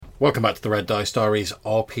Welcome back to the Red Dice Diaries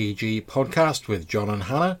RPG podcast with John and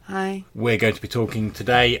Hannah. Hi. We're going to be talking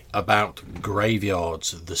today about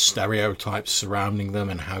graveyards, the stereotypes surrounding them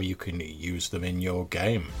and how you can use them in your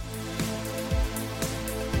game.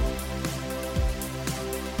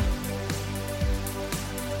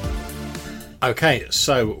 Okay,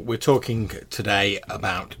 so we're talking today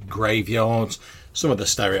about graveyards, some of the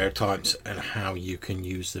stereotypes and how you can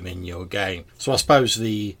use them in your game. So I suppose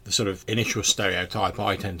the sort of initial stereotype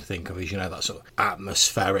I tend to think of is, that sort of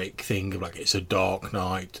atmospheric thing of like it's a dark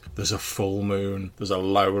night, there's a full moon, there's a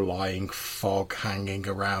low-lying fog hanging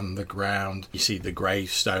around the ground. You see the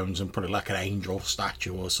gravestones and probably like an angel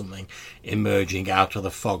statue or something emerging out of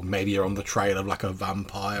the fog. Maybe you're on the trail of like a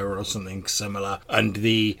vampire or something similar. And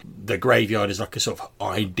the graveyard is like a sort of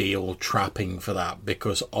ideal trapping for that,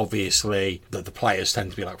 because obviously the players tend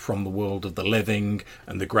to be like from the world of the living,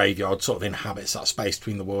 and the graveyard sort of inhabits that space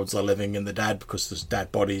between the worlds of the living and the dead because there's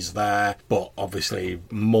dead bodies there. But obviously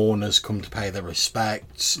mourners come to pay their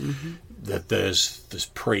respects. That there's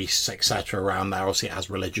priests, etc. around there. Obviously it has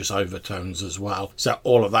religious overtones as well. So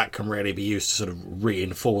all of that can really be used to sort of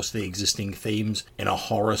reinforce the existing themes in a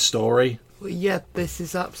horror story. Well, yeah, this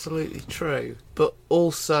is absolutely true. But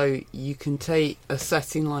also you can take a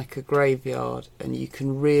setting like a graveyard and you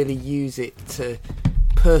can really use it to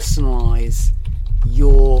personalise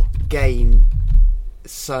your game.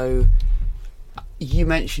 So you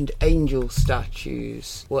mentioned angel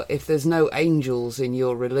statues. Well, if there's no angels in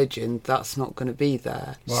your religion, that's not going to be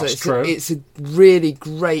there. Well, so that's true. It's a really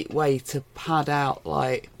great way to pad out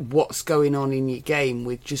like what's going on in your game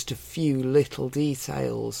with just a few little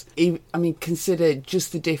details. I mean, consider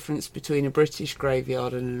just the difference between a British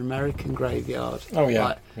graveyard and an American graveyard. Oh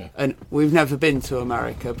yeah, yeah. And we've never been to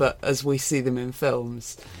America, but as we see them in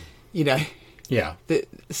films, Yeah.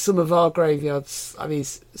 Some of our graveyards, I mean,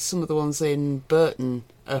 some of the ones in Burton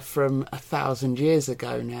are from 1,000 years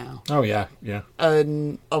ago now. Oh yeah, yeah.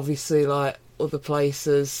 And obviously, like other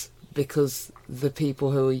places, because the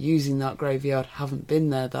people who are using that graveyard haven't been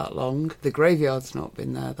there that long, the graveyard's not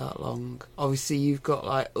been there that long. Obviously, you've got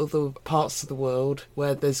like other parts of the world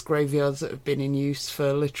where there's graveyards that have been in use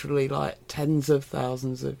for literally like tens of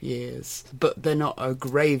thousands of years, but they're not a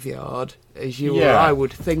graveyard as you or I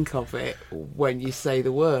would think of it when you say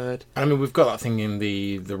the word. I mean, we've got that thing in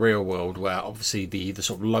the real world where obviously the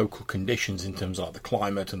sort of local conditions in terms of like the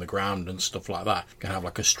climate and the ground and stuff like that can have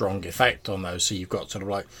like a strong effect on those. So you've got sort of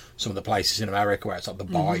like some of the places in America where it's like the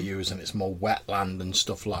bayous and it's more wetland and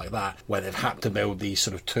stuff like that, where they've had to build these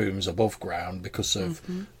sort of tombs above ground because of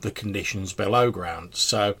the conditions below ground.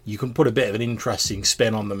 So you can put a bit of an interesting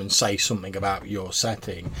spin on them and say something about your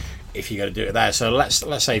setting if you're going to do it there. So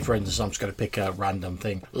let's say, for instance, I'm just going to pick a random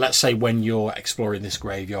thing. Let's say when you're exploring this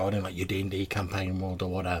graveyard in like your D&D campaign world or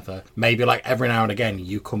whatever, maybe like every now and again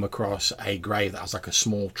you come across a grave that has like a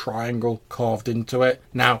small triangle carved into it.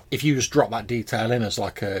 Now, if you just drop that detail in as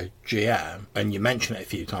like a GM and you mention it a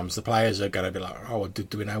few times, the players are going to be like, oh,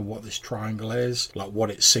 do we know what this triangle is? Like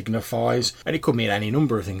what it signifies? And it could mean any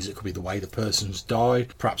number of things. It could be the way the person's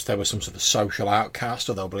died. Perhaps there was some sort of social outcast,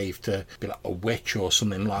 or they're believed to be like a witch or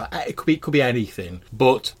something like that. It could be anything.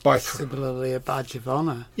 But by similarly, a badge of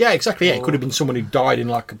honour. Yeah, exactly. Yeah, it could have been someone who died in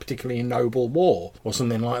like a particularly noble war or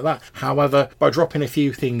something like that. However, by dropping a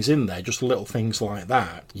few things in there, just little things like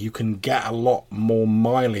that, you can get a lot more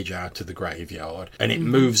mileage out of the graveyard, and it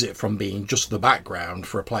moves it from being just the background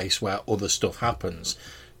for a place where other stuff happens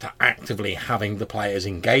to actively having the players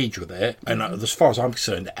engage with it. And as far as I'm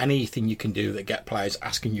concerned, anything you can do that get players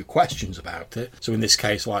asking you questions about it. So in this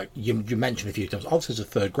case, like you mentioned a few times, there's a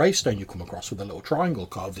third gravestone you come across with a little triangle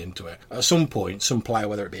carved into it. At some point, some player,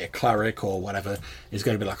 whether it be a cleric or whatever, is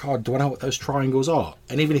going to be like, oh, do I know what those triangles are?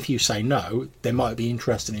 And even if you say no, they might be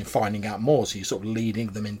interested in finding out more, so you're sort of leading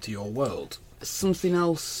them into your world. Something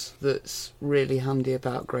else that's really handy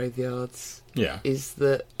about graveyards is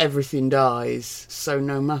that everything dies, so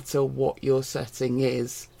no matter what your setting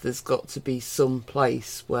is, there's got to be some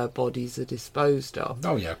place where bodies are disposed of.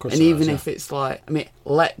 Oh yeah, of course. And even if it's like, I mean,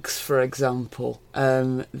 Lex, for example,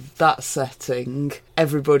 that setting,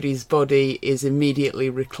 everybody's body is immediately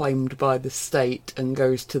reclaimed by the state and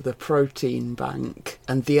goes to the protein bank.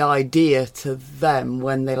 And the idea to them,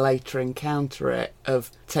 when they later encounter it,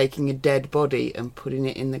 of taking a dead body and putting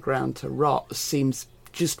it in the ground to rot seems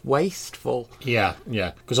just wasteful. Yeah,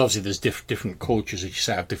 because obviously there's different cultures, as you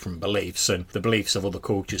say, have different beliefs, and the beliefs of other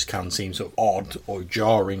cultures can seem sort of odd or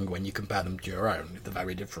jarring when you compare them to your own. They're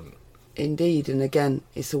very different. Indeed, and again,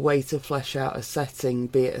 it's a way to flesh out a setting,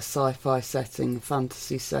 be it a sci-fi setting,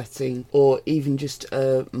 fantasy setting, or even just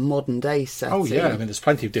a modern day setting. Oh yeah, I mean there's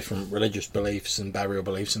plenty of different religious beliefs and burial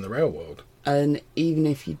beliefs in the real world. And even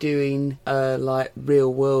if you're doing a like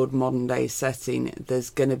real world modern day setting, there's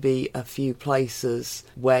going to be a few places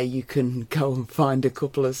where you can go and find a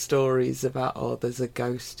couple of stories about, oh, there's a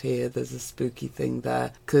ghost here, there's a spooky thing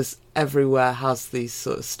there, because everywhere has these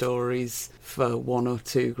sort of stories for one or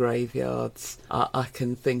two graveyards. I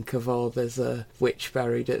can think of, oh, there's a witch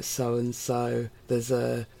buried at so-and-so, there's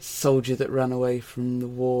a soldier that ran away from the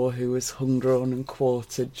war who was hung, drawn and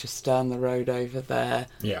quartered just down the road over there.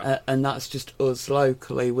 Yeah. And that's just us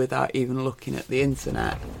locally without even looking at the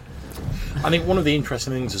internet. I think one of the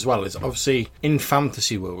interesting things as well is obviously in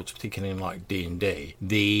fantasy worlds, particularly in like D&D,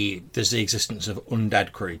 there's the existence of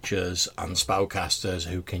undead creatures and spellcasters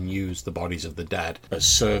who can use the bodies of the dead as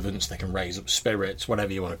servants. They can raise up spirits,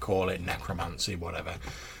 whatever you want to call it, necromancy, whatever.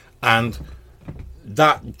 And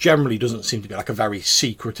that generally doesn't seem to be like a very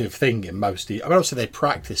secretive thing in most. I mean, obviously they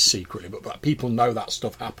practice secretly, but like, people know that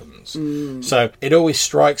stuff happens. So it always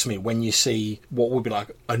strikes me when you see what would be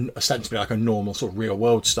like ostensibly like a normal sort of real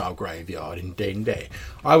world style graveyard in D&D.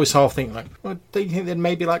 I always half think like, well, do you think they'd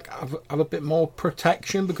maybe like have a bit more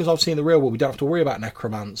protection? Because obviously in the real world we don't have to worry about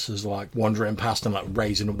necromancers like wandering past and like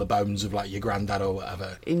raising up the bones of like your granddad or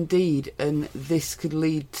whatever. Indeed, and this could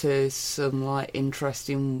lead to some like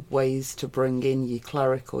interesting ways to bring in your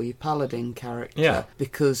cleric or your paladin character. Yeah.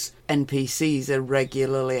 Because NPCs are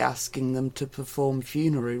regularly asking them to perform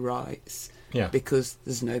funerary rites. Yeah. Because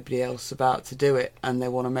there's nobody else about to do it, and they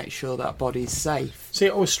want to make sure that body's safe. See,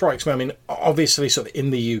 it always strikes me, I mean, obviously sort of in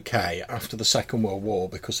the UK after the Second World War,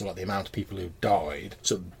 because of like the amount of people who died,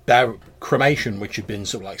 so cremation, which had been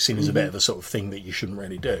sort of like seen as a bit of the sort of thing that you shouldn't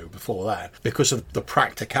really do before that, because of the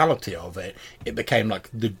practicality of it, it became like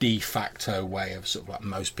the de facto way of sort of like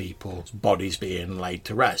most people's bodies being laid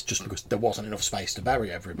to rest, just because there wasn't enough space to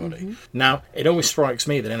bury everybody. Now, it always strikes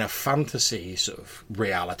me that in a fantasy sort of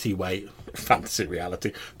reality way, fantasy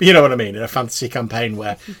reality, but you know what I mean, in a fantasy campaign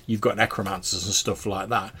where you've got necromancers and stuff like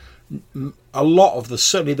that, a lot of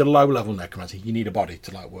certainly the low level necromancy, you need a body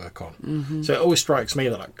to like work on. So it always strikes me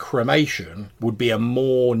that like cremation would be a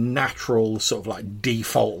more natural sort of like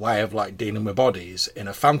default way of like dealing with bodies in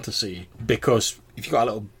a fantasy, because if you've got a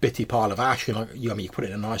little bitty pile of ash, you put it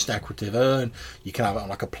in a nice decorative urn, you can have it on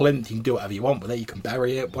like a plinth, you can do whatever you want with it, you can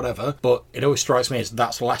bury it, whatever. But it always strikes me as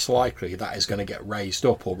that's less likely that is going to get raised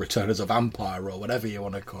up or return as a vampire or whatever you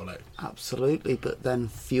want to call it. Absolutely, but then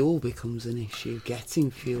fuel becomes an issue,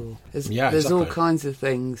 getting fuel. There's exactly. all kinds of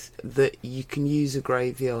things that you can use a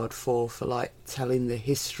graveyard for like telling the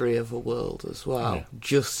history of a world as well,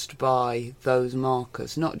 just by those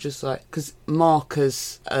markers. Not just like, because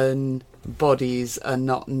markers and bodies are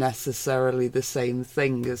not necessarily the same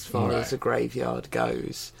thing as far as a graveyard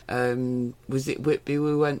goes. Was it Whitby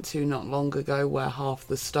we went to not long ago where half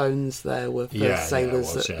the stones there were for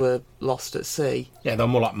sailors that were lost at sea? Yeah, they're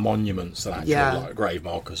more like monuments than actually like grave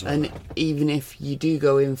markers. And even if you do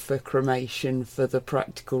go in for cremation for the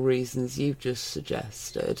practical reasons you've just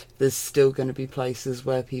suggested, there's still going to be places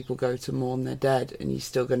where people go to mourn their dead, and you're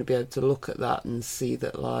still going to be able to look at that and see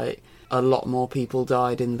that like a lot more people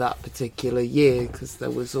died in that particular year because there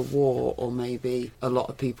was a war, or maybe a lot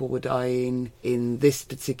of people were dying in this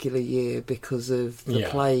particular year because of the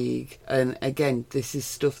plague. And again, this is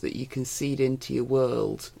stuff that you can seed into your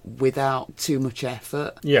world without too much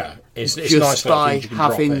effort. Yeah, it's just nice by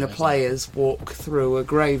having the players walk through a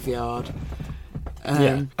graveyard.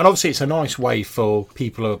 And obviously it's a nice way for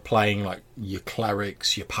people who are playing like your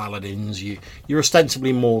clerics, your paladins, you're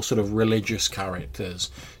ostensibly more sort of religious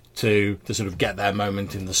characters to sort of get their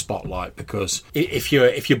moment in the spotlight, because if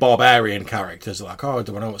you're barbarian characters are like, oh,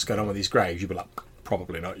 do I know what's going on with these graves, you'd be like,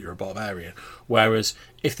 probably not, you're a barbarian. Whereas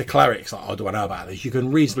if the cleric's like, oh, do I know about this, you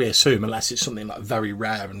can reasonably assume, unless it's something like very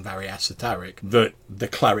rare and very esoteric, that the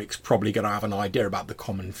cleric's probably going to have an idea about the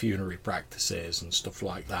common funerary practices and stuff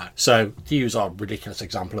like that. So to use our ridiculous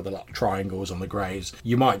example of the like triangles on the graves,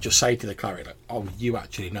 you might just say to the cleric like, oh, you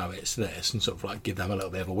actually know it's this, and sort of like give them a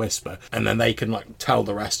little bit of a whisper, and then they can like tell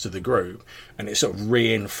the rest of the group, and it sort of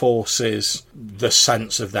reinforces the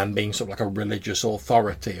sense of them being sort of like a religious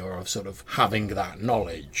authority, or of sort of having that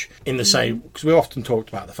knowledge in the same, because we often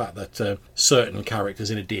talked about the fact that certain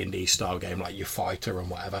characters in a D&D style game, like your fighter and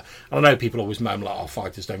whatever, and I know people always moan like, oh,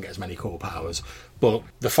 fighters don't get as many core powers, but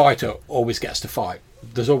the fighter always gets to fight.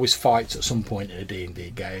 There's always fights at some point in a D&D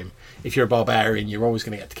game. If you're a barbarian, you're always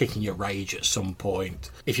going to get to kick in your rage at some point.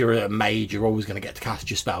 If you're a mage, you're always going to get to cast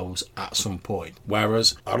your spells at some point.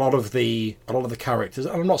 Whereas a lot of the characters,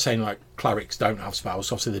 and I'm not saying like clerics don't have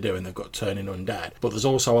spells, obviously they do, and they've got turning undead, but there's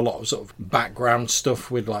also a lot of sort of background stuff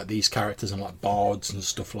with like these characters and like bards and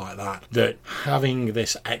stuff like that having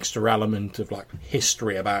this extra element of like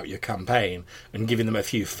history about your campaign and giving them a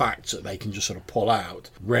few facts that they can just sort of pull out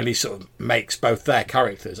really sort of makes both their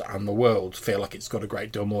characters and the world feel like it's got a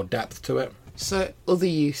great deal more depth to it. So, other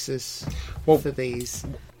uses for these?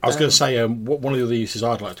 I was going to say, one of the other uses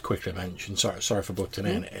I'd like to quickly mention, sorry for butting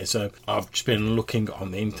in, is I've just been looking on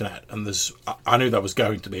the internet, and I knew there was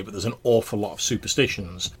going to be, but there's an awful lot of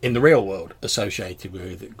superstitions in the real world associated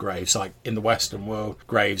with graves. Like in the Western world,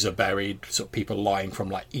 graves are buried, sort of people lying from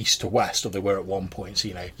like east to west, or they were at one point, so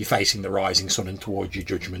you're facing the rising sun and towards your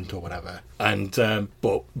judgment or whatever. And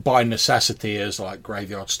but by necessity, as like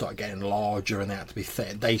graveyards started getting larger and they had to be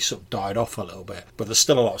thick, they sort of died off a little bit. But there's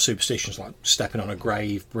still a lot of superstitions, like stepping on a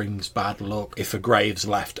grave brings bad luck. If a grave's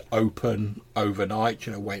left open overnight,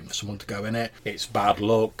 waiting for someone to go in it, it's bad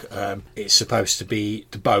luck. It's supposed to be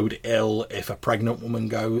to bode ill if a pregnant woman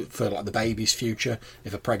for like the baby's future,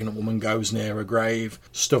 if a pregnant woman goes near a grave,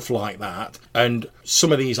 stuff like that. And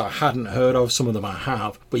some of these I hadn't heard of, some of them I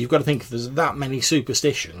have, but you've got to think if there's that many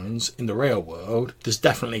superstitions in the real world, there's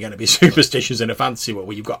definitely going to be superstitions in a fantasy world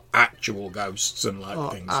where you've got actual ghosts and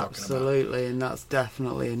things. Absolutely, and that's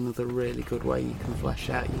definitely another really good way you can flesh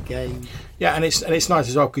out your game. Yeah, and it's nice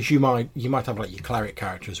as well because you might have like your cleric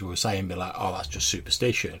characters who were saying, be like, oh, that's just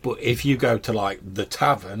superstition. But if you go to like the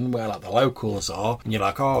tavern where like the locals are, and you're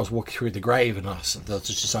like, oh, I was walking through the grave and there's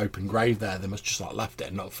just this open grave there, they must just like left it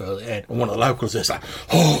and not filled it in. And one of the locals is like,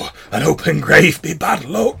 oh, an open grave be bad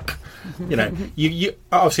luck. You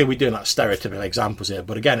obviously we're doing like stereotypical examples here,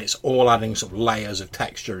 but again, it's all adding sort of layers of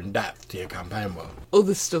texture and depth to your campaign world.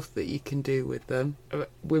 Other stuff that you can do with them,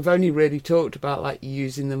 we've only really talked about like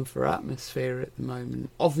using them for atmosphere at the moment.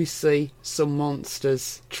 Obviously, some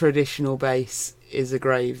monsters' traditional base is a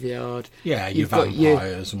graveyard. Yeah, your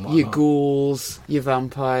vampires and whatnot. Your ghouls, your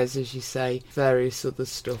vampires, as you say, various other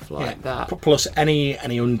stuff like that. Plus any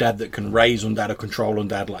undead that can raise undead or control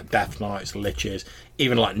undead, like Death Knights, Liches,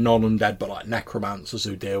 even like non-undead, but like necromancers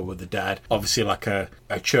who deal with the dead. Obviously, like a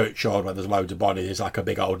churchyard where there's loads of bodies is like a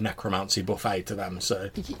big old necromancy buffet to them. So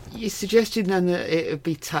you're suggesting then that it would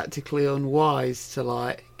be tactically unwise to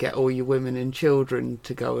like get all your women and children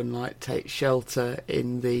to go and like take shelter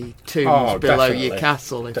in the tombs below your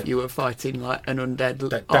castle if you were fighting like an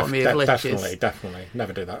undead army of liches. Definitely,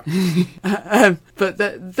 never do that. But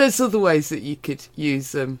there's other ways that you could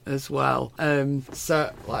use them as well.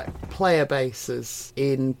 So like player bases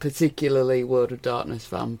in particularly World of Darkness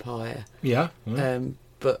Vampire. Yeah.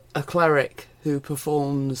 But a cleric who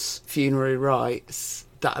performs funerary rites,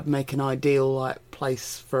 that'd make an ideal like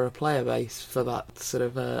place for a player base for that sort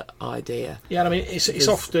of idea. Yeah, I mean it's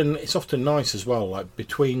often nice as well, like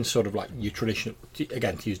between sort of like your traditional,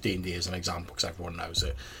 again to use D&D as an example because everyone knows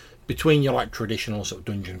it, between your like traditional sort of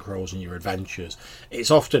dungeon crawls and your adventures,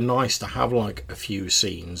 it's often nice to have like a few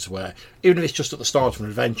scenes where, even if it's just at the start of an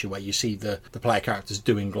adventure, where you see the player characters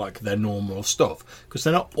doing like their normal stuff, because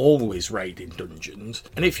they're not always raiding dungeons.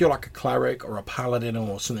 And if you're like a cleric or a paladin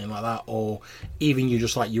or something like that, or even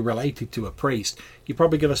you're related to a priest, you're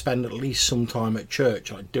probably going to spend at least some time at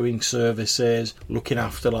church, like doing services, looking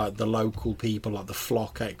after like the local people, like the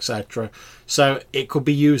flock, etc. So it could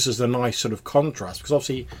be used as a nice sort of contrast, because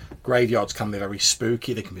obviously graveyards can be very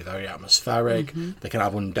spooky, they can be very atmospheric, they can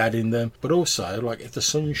have undead in them, but also like if the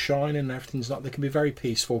sun's shining and everything's like, they can be very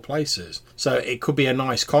peaceful places. So it could be a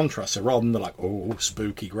nice contrast. So rather than like, oh,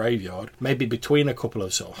 spooky graveyard, maybe between a couple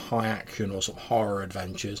of sort of high action or sort of horror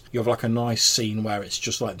adventures, you have like a nice scene where it's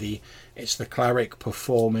just like it's the cleric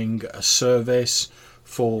performing a service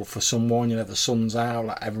for someone, the sun's out,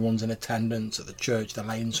 like everyone's in attendance at the church, they're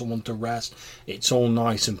laying someone to rest, it's all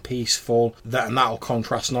nice and peaceful, and that'll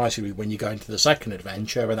contrast nicely with when you go into the second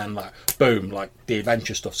adventure, and then like boom, like the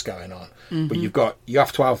adventure stuff's going on. But you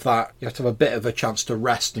have to have a bit of a chance to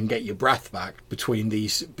rest and get your breath back between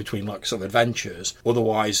like sort of adventures,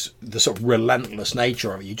 otherwise the sort of relentless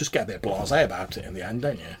nature of it, you just get a bit blasé about it in the end,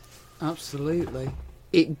 don't you? Absolutely.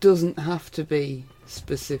 It doesn't have to be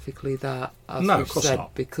specifically that, as we've said,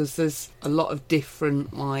 not. Because there's a lot of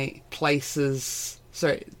different like places.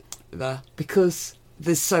 Because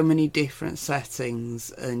there's so many different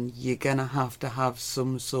settings, and you're going to have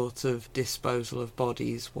some sort of disposal of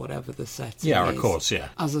bodies, whatever the setting is. Yeah, of course, yeah.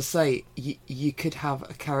 As I say, you could have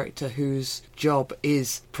a character whose job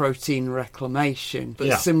is protein reclamation,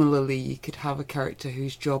 but similarly you could have a character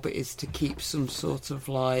whose job it is to keep some sort of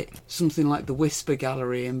like, something like the Whisper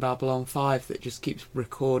Gallery in Babylon 5 that just keeps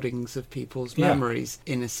recordings of people's memories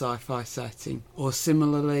in a sci-fi setting. Or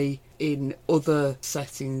similarly, in other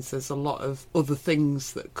settings, there's a lot of other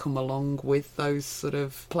things that come along with those sort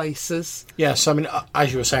of places. Yes, I mean,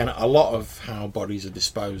 as you were saying, a lot of how bodies are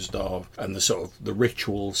disposed of and the sort of the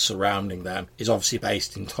rituals surrounding them is obviously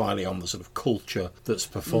based entirely on the sort of culture that's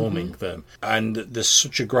performing them. And there's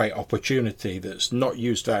such a great opportunity that's not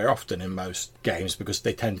used very often in most games, because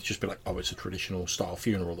they tend to just be like, oh, it's a traditional style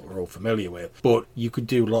funeral that we're all familiar with. But you could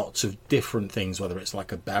do lots of different things, whether it's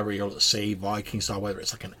like a burial at sea, Viking style, whether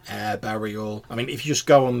it's like an air burial. I mean, if you just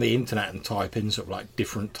go on the internet and type in sort of like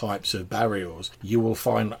different types of burials, you will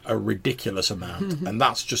find a ridiculous amount. And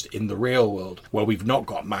that's just in the real world, where we've not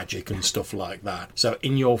got magic and stuff like that. So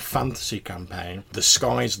in your fantasy campaign, the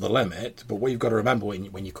sky's the limit. But what you've got to remember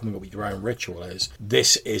when you're coming up with your own ritual is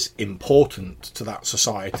this is important to that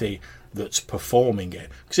society that's performing it.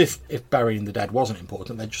 Because if burying the dead wasn't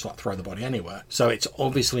important, they'd just like throw the body anywhere. So it's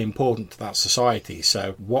obviously important to that society.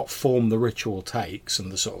 So what form the ritual takes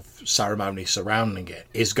and the sort of ceremony surrounding it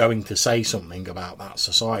is going to say something about that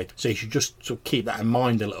society. So you should just sort of keep that in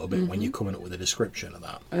mind a little bit when you're coming up with a description of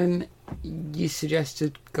that. You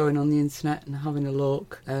suggested going on the internet and having a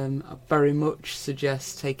look. I very much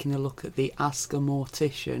suggest taking a look at the Ask a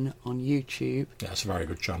Mortician on YouTube. Yeah, it's a very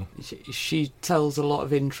good channel. She tells a lot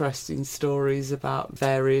of interesting stories about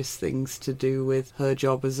various things to do with her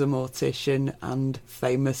job as a mortician and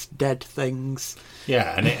famous dead things.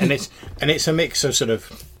 Yeah, and it's a mix of sort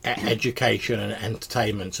of education and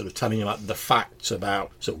entertainment, sort of telling you like the facts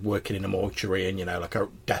about sort of working in a mortuary and, you know, like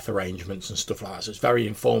death arrangements and stuff like that. So it's very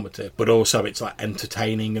informative, but also it's like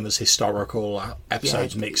entertaining, and there's historical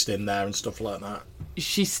episodes mixed in there and stuff like that.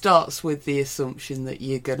 She starts with the assumption that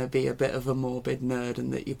you're going to be a bit of a morbid nerd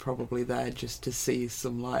and that you're probably there just to see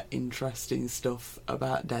some like interesting stuff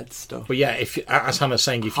about dead stuff. But yeah, if as Hannah's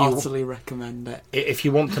saying, if heartily recommend it. If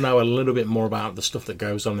you want to know a little bit more about the stuff that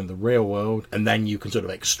goes on in the real world, and then you can sort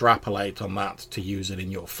of extrapolate on that to use it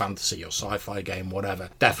in your fantasy, your sci-fi game, whatever,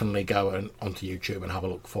 definitely go onto YouTube and have a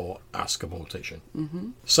look for Ask a Mortician.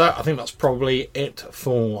 So I think that's probably it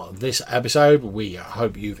for this episode. We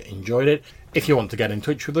hope you've enjoyed it. If you want to get in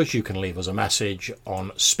touch with us, you can leave us a message on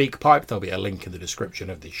SpeakPipe. There'll be a link in the description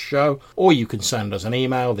of this show. Or you can send us an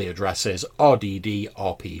email. The address is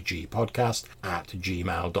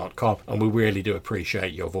rddrpgpodcast@gmail.com. And we really do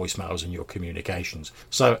appreciate your voicemails and your communications.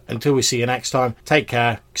 So until we see you next time, take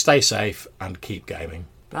care, stay safe, and keep gaming.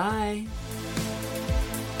 Bye.